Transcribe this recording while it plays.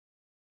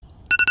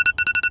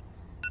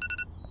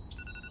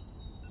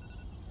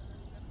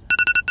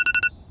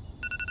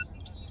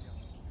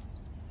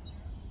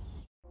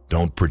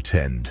Don't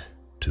pretend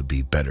to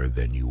be better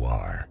than you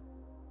are.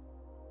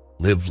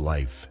 Live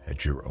life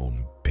at your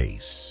own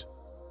pace.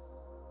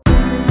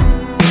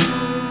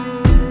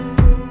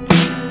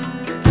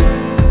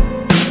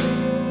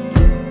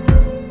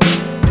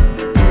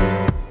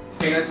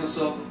 Hey guys, what's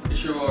up?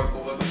 It's your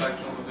Arka, welcome back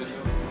to another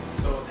video.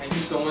 So thank you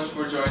so much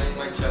for joining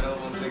my channel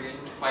once again.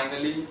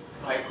 Finally,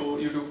 भाई को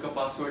YouTube का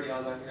password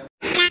याद आ गया.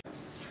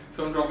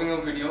 So I'm dropping a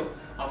video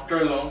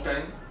after a long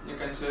time. You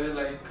can say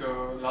like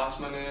last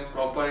मैंने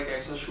proper एक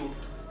ऐसा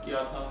shoot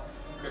किया था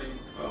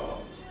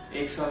करीब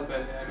 1 साल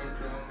पहले. I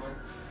don't remember.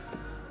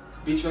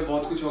 बीच में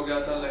बहुत कुछ हो गया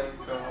था. Like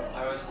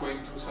I was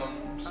going through some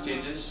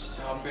stages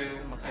जहाँ पे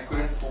I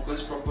couldn't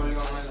focus properly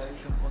on my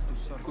life.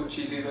 कुछ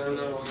चीज़ें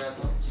इधर-उधर हो गया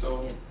था. So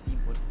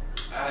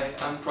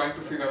I'm trying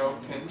to figure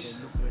out things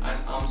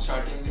and I'm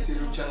starting this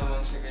YouTube channel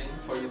once again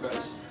for you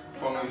guys,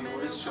 for my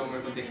viewers जो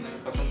मेरे को देखने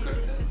में पसंद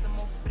करते हैं.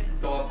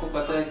 तो आपको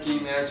पता है कि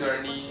मेरा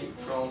journey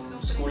from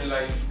school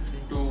life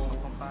to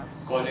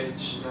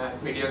college मैं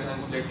media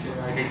science लेके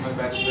I did my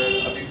bachelor.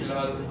 अभी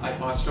फिलहाल I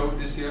passed out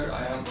this year.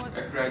 I am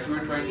a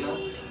graduate right now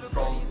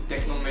from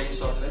Techno main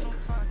Solid.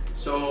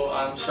 So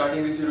I'm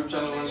starting this YouTube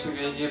channel once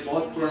again. ये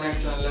बहुत पुराना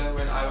channel है.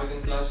 When I was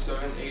in class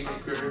 7, 8, I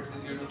created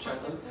this YouTube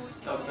channel.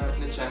 तब मैं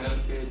अपने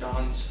channel पे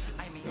dance,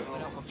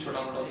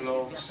 छोटा मोटा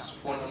blogs,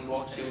 phone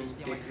unboxing,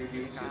 take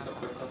reviews ये सब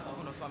करता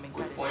था.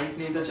 कोई पॉइंट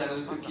नहीं था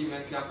चैनल पे कि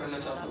मैं क्या करना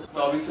चाहता हूँ. तो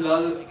अभी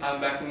फिलहाल I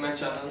am back in my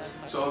channel.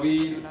 सो अभी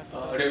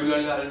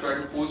regularly I will try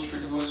to post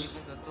videos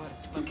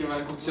क्योंकि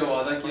मैंने खुद से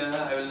वादा किया है.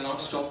 I will not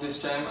stop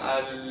this time.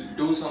 I will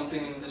do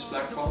something in this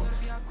platform.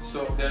 So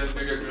there will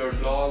be regular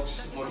vlogs,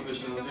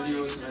 motivational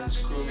videos, men's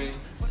grooming,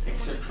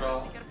 etc.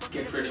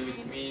 Get ready with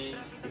me,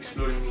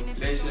 exploring new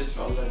places,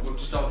 all that good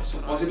stuff.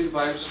 So positive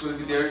vibes will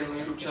be there in my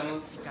YouTube channel.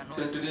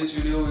 So in today's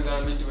video we're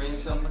gonna be doing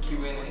some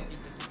Q&A.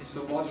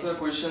 So बहुत सारा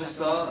questions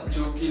था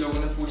जो कि लोगों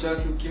ने पूछा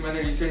क्योंकि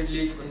मैंने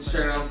recently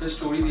Instagram पे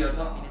story दिया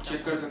था.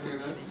 चेक कर सकते हो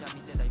इधर.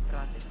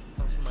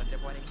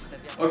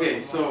 Okay,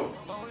 so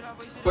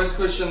first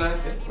question है,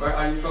 where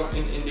are you from?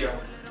 In India.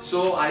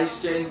 So I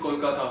stay in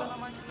Kolkata.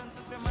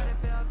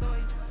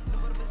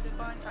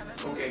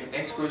 Okay,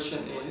 next question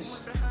is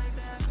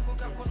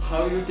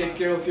how you take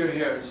care of your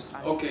hairs?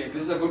 Okay,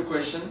 this is a good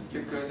question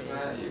because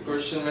ये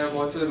question मेरा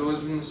बहुत सारे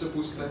दोस्त भी मुझसे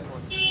पूछते हैं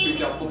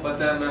क्योंकि आपको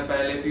पता है मैं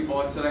पहले भी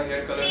बहुत सारा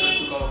hair color कर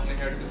चुका हूँ अपने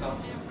hair के साथ.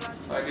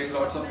 So I did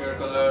lots of hair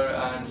color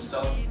and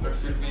stuff, but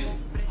फिर भी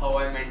how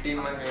I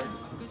maintain my hair.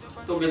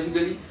 तो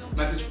basically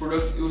मैं कुछ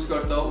products use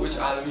करता हूँ which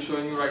I'll be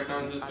showing you right now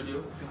in this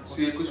video. So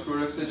ये कुछ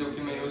products है जो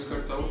कि मैं use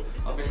करता हूँ.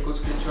 आप इनको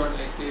screenshot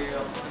लेके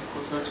आप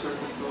इनको search कर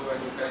सकते हो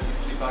and you can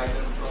easily buy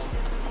them from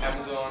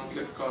Amazon,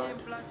 Flipkart.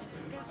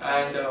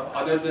 And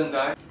other than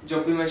that,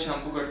 जब भी मैं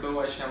shampoo करता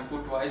हूँ I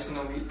shampoo twice in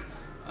a week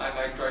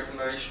and I try to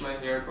nourish my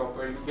hair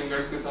properly.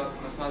 Fingers के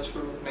साथ massage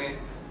करो अपने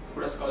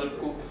पूरा scalp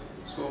को.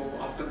 So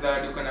after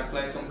that you can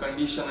apply some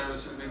conditioner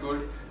which will be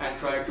good and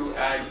try to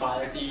add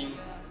biotin,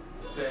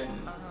 then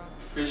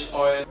fish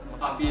oil.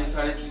 आप ये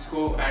सारे चीज़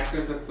को ऐड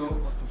कर सकते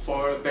हो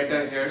for better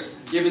hairs.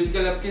 ये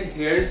basically आपके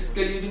hairs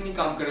के लिए भी नहीं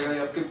काम करेगा, ये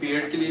आपके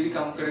beard के लिए भी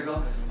काम करेगा,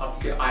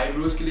 आपके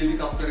eyebrows के लिए भी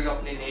काम करेगा,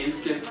 अपने nails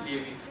के लिए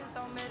भी.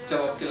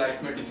 जब आपके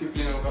life में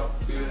discipline होगा,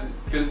 so you will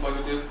feel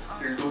positive,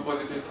 you will do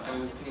positive and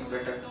you will think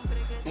better.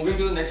 Moving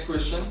to the next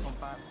question,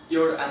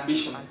 your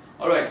ambition.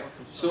 Alright,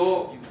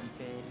 so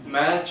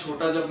मैं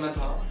छोटा जब मैं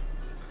था,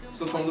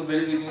 so from the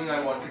very beginning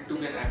I wanted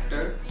to be an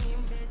actor.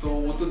 तो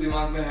वो तो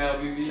दिमाग में है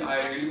अभी भी. I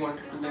really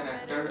wanted to be an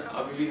actor.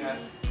 अभी भी है,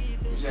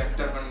 मुझे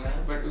एक्टर बनना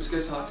है. But उसके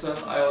साथ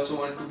साथ I also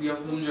want to be a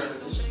film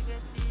journalist.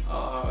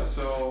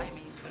 So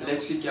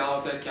let's see क्या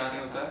होता है क्या नहीं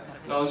होता है.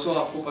 And also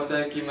आपको पता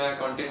है कि मैं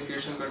content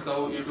creation करता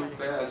हूँ YouTube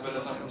पे as well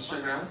as on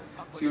Instagram.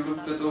 So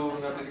YouTube पे तो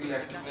मैं basically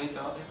active नहीं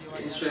था.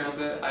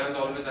 Instagram पे I was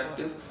always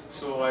active.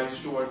 So I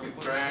used to work with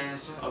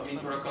brands. अभी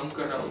थोड़ा कम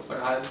कर रहा हूँ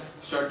but I'll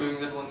start doing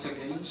that once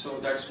again. So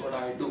that's what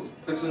I do.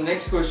 So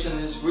next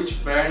question is which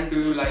brand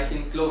do you like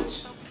in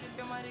clothes?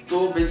 तो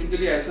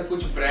basically ऐसा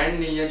कुछ brand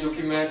नहीं है जो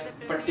कि मैं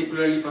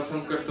पर्टिकुलरली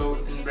पसंद करता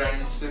हूँ इन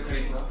ब्रांड्स से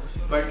खरीदना.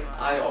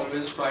 But I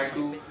always try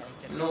to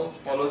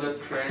follow the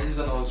trends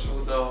and also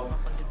the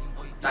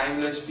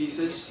timeless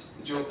pieces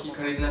जो कि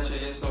खरीदना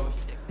चाहिए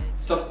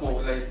सबको.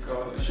 Like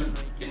you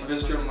should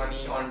invest your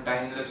money on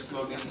timeless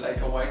clothing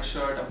like a white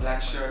shirt, a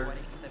black shirt,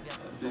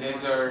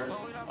 blazer,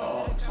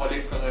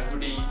 solid color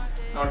hoodie.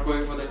 Not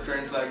going for the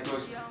trends like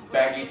those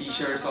baggy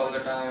t-shirts all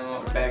the time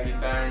or baggy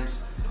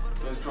pants,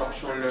 those drop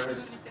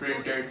shoulders,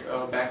 printed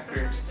back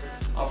prints.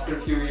 After a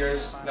few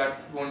years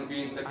that won't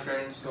be in the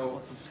trend.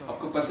 So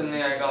आपको पसंद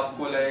नहीं आएगा,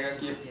 आपको लगेगा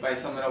कि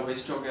पैसा मेरा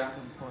waste हो गया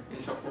इन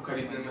सबको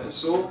खरीदने में.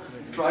 So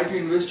try to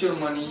invest your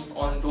money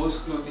on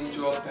those clothing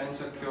जो आप पहन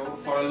सकते हो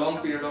for a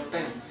long period of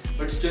time.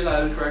 But still I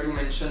will try to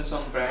mention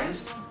some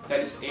brands.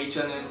 That is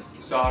H&M,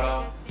 Zara.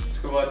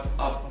 उसके बाद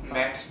आप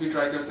Max भी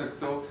try कर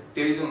सकते हो.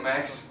 There is a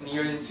Max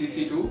near in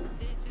CC2.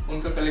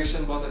 उनका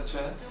कलेक्शन बहुत अच्छा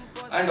है.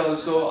 And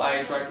also I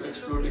try to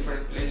explore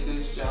different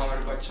places जहाँ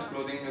मेरे को अच्छा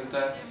clothing मिलता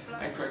है.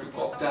 I try to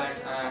cop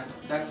that and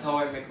that's how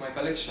I make my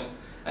collection.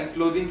 And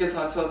clothing के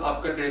साथ साथ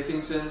आपका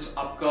dressing sense,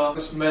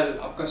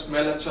 आपका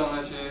smell अच्छा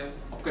होना चाहिए.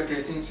 आपका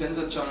ड्रेसिंग सेंस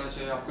अच्छा होना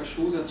चाहिए, आपका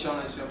शूज़ अच्छा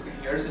होना चाहिए, आपके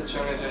हेयर्स अच्छे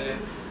होने चाहिए,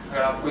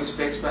 अगर आप कोई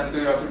स्पेक्स पहनते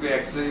हो या फिर कोई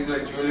एक्सेसरीज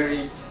लाइक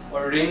ज्वेलरी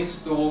और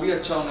रिंग्स तो वो भी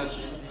अच्छा होना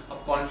चाहिए।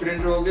 आप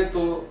कॉन्फिडेंट रहोगे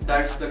तो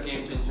that's the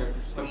game changer.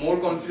 The more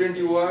confident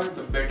you are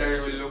the better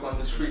you will look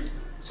on the street,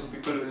 so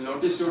people will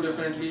notice you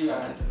differently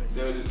and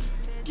they will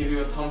give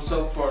you a thumbs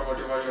up for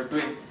whatever you're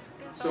doing.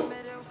 So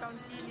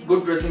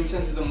good dressing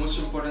sense is the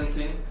most important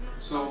thing,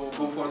 so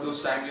go for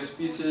those timeless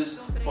pieces,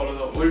 follow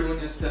the old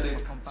one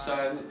aesthetic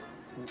style,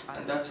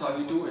 and that's how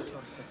you do it.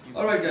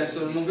 Alright guys,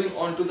 so moving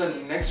on to the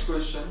next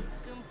question,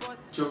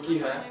 जो कि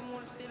है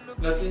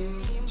nothing,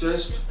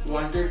 just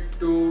wanted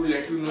to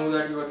let you know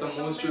that you are the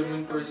most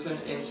genuine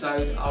person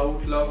inside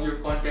out, love your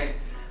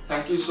content,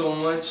 thank you so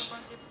much.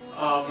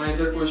 मैं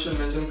इधर question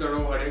mention कर रहा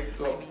हूँ हर एक,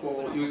 तो आपको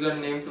यूज़र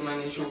नेम तो मैं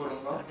नहीं शो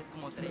करूँगा,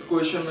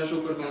 क्वेश्चन मैं शो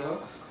कर दूँगा।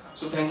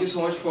 So thank you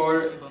so much for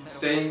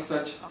saying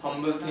such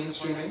humble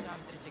things to me,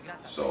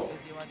 so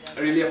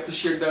I really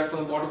appreciate that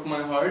from the bottom of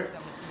my heart.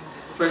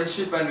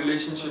 Friendship and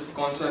relationship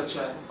कौन सा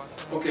अच्छा है?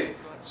 Okay,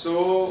 so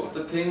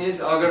the thing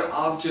is अगर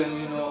आप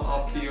genuine हो,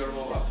 आप pure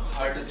हो, आपका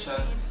हार्ट अच्छा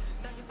है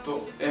तो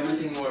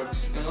everything works,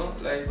 you know.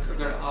 Like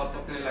अगर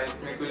आप अपने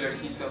लाइफ में कोई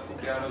लड़की से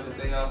आपको प्यार हो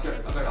जाता है या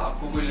फिर अगर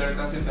आपको कोई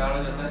लड़का से प्यार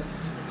हो जाता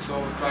है, so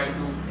try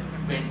to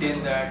maintain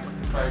that,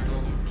 try to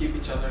keep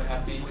each other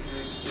happy,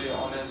 you stay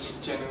honest,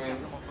 genuine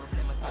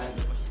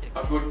and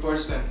a good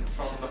person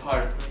from the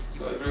heart,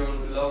 so everyone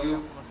will love you,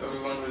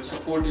 everyone will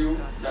support you,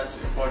 that's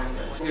important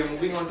guys. Okay,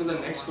 moving on to the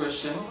next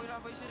question,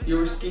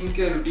 your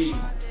skincare routine.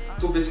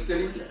 तो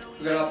basically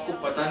अगर आपको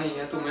पता नहीं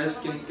है तो मेरे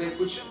skin पे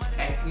कुछ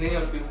एक्ने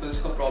और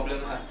पिंपल्स का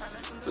प्रॉब्लम है,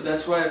 तो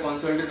that's why I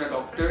consulted a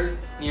doctor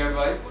near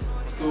by.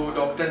 तो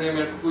डॉक्टर ने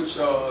मेरे को कुछ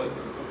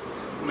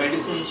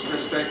मेडिसिन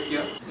प्रिस्क्राइब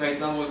किया। मैं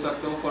इतना बोल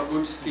सकता हूँ, for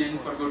good skin,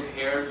 for good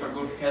hair, for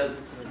good health,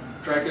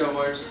 try to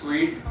avoid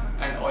sweet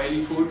and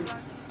oily food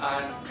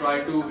and try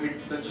to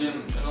hit the gym,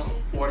 you know,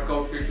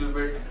 workout little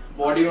bit.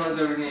 Body होना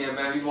जरूरी नहीं है,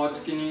 मैं भी बहुत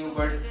स्किनी हूँ,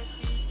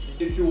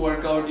 but if you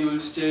workout you will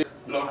stay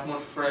lot more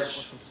fresh,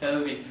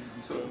 healthy,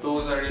 so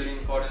those are really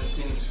important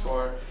things for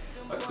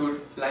a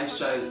good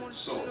lifestyle,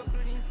 so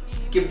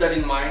keep that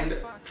in mind,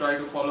 try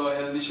to follow a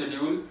healthy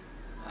schedule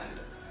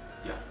and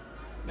yeah,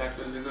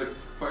 that will be good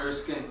for your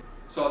skin.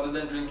 So other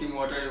than drinking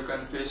water, you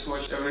can face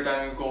wash every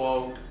time you go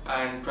out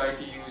and try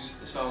to use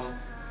some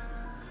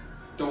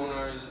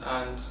toners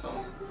and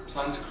some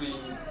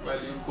sunscreen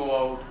while you go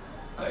out.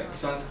 Like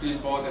sunscreen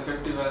बहुत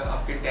effective है,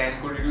 आपके tan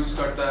को reduce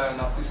करता है और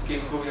आपकी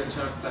skin को भी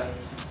अच्छा रखता है।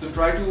 So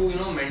try to, you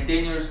know,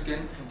 maintain your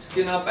skin.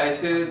 Skin आप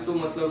ऐसे तो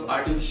मतलब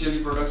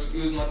artificially products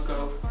use मत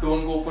करो.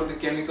 Don't go for the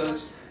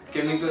chemicals.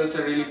 Chemicals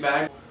are really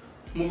bad.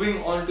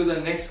 Moving on to the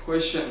next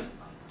question.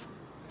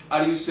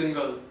 Are you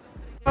single?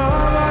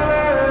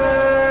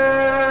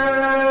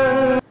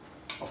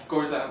 Of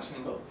course I am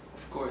single.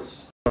 Of course.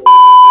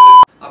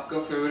 आपका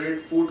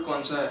favorite food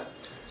कौन सा है?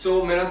 So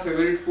मेरा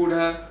favorite food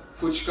है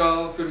फुचका,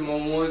 फिर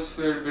मोमोज,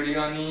 फिर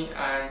बिरयानी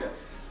एंड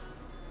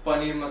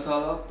पनीर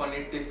मसाला,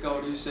 पनीर टिक्का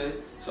और you से।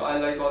 सो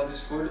I like all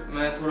this food.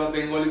 मैं थोड़ा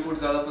बंगाली फूड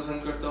ज़्यादा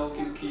पसंद करता हूँ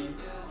क्योंकि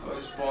I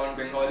was born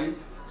Bengali,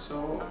 so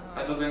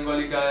as a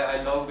Bengali guy I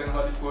love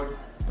Bengali food,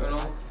 you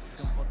know.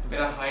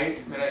 मेरा हाइट,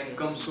 मेरा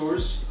इनकम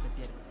सोर्स,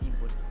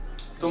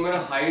 तो मेरा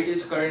height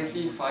is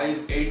currently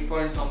 5'8"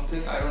 point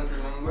something, I don't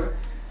remember,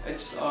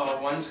 it's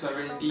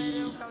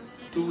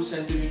 172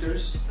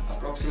 centimeters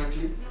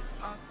approximately.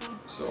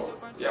 So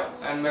yeah,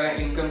 and मेरा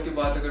इनकम की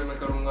बात अगर मैं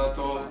करूँगा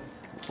तो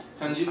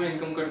हाँ जी मैं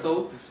इनकम करता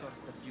हूँ,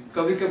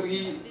 कभी कभी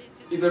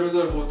इधर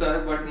उधर होता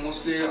है but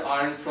mostly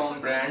earn from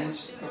brands.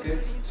 Okay,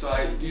 so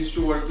I used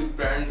to work with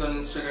brands on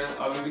Instagram,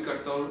 अभी भी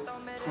करता हूँ,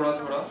 थोड़ा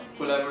थोड़ा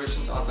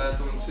कोलैबोरेशंस आता है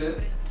तो उनसे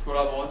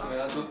थोड़ा बहुत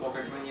मेरा जो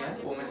पॉकेट में ही है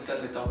वो मैं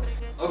निकाल देता हूँ।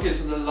 Okay,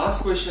 so the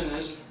last question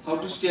is how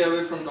to stay away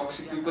from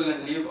toxic people and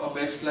live a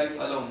best life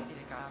alone.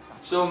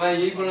 सो मैं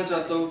यही बोलना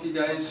चाहता हूँ कि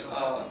गाइस,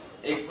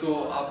 एक तो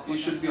आप you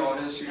should be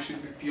honest, you should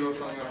be pure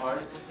from your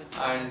heart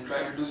and try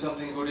to do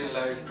something good in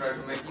life, try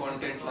to make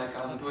content like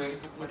I'm doing,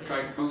 try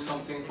to do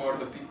something for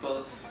the people,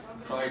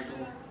 try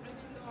to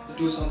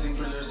do something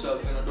for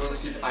yourself, you know,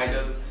 don't sit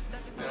idle,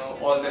 you know,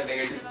 all the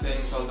negative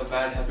things, all the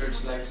bad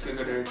habits like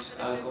cigarettes,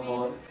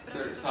 alcohol,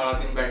 फिर सारा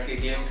दिन बैठ के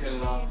game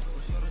खेलना,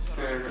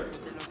 फिर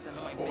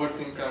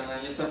overthink करना,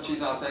 ये सब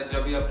चीज़ आता है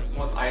जब भी आप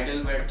बहुत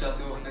आइडल बैठ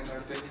जाते हो अपने घर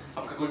पे,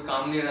 आपका कोई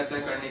काम नहीं रहता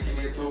है करने के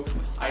लिए, तो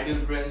idol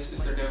brains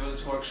is the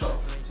devils workshop.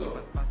 सो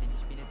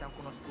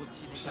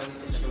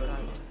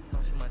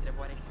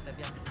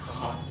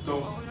हाँ, तो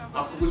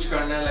आपको कुछ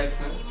करना है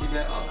लाइफ में, ठीक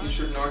है, आप you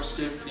should not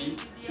stay free,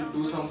 you should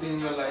do something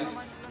in your life.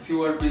 If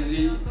you are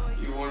busy,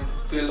 you won't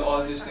feel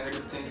all these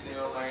negative things in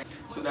your mind.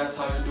 So that's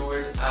how you do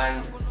it.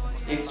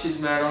 And एक चीज़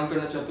मैं add on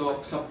करना चाहता हूँ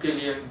आप सबके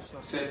लिए,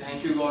 say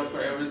thank you God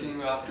for everything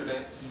you have today.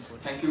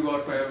 Thank you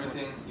God for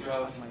everything you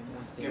have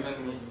given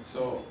me.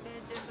 So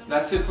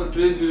that's it for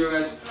today's video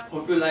guys.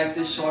 Hope you like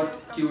this short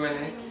Q&A.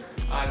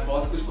 And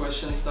बहुत कुछ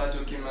questions था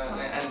जो कि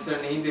मैंने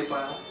answer नहीं दे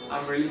पाया.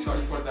 I'm really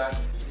sorry for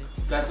that.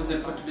 That was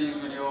it for today's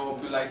video.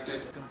 Hope you liked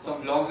it. Some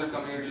vlogs are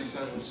coming really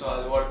soon, so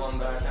I'll work on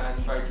that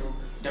and try to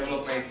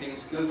develop my editing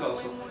skills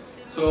also.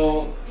 So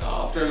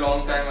after a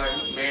long time I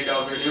made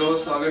a video.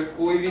 So अगर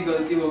कोई भी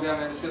गलती हो गया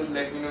मेरे से,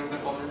 let me know in the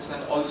comments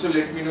and also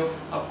let me know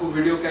आपको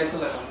video कैसा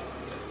लगा.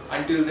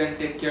 Until then,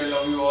 take care,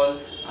 love you all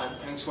and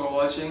thanks for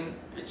watching.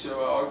 It's your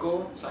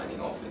Arka signing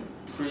off in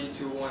 3,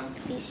 2, 1,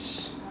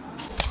 peace.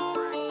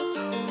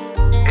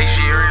 Hey,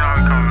 she already know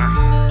we coming.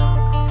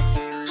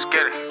 Let's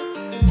get it.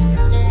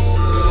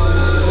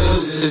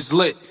 It's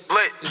lit.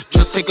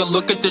 Just take a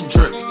look at the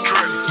drip.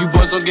 You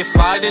boys don't get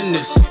fired in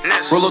this.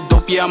 Roll a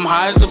dope, yeah, I'm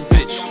high as a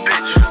bitch.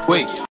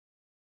 Wait.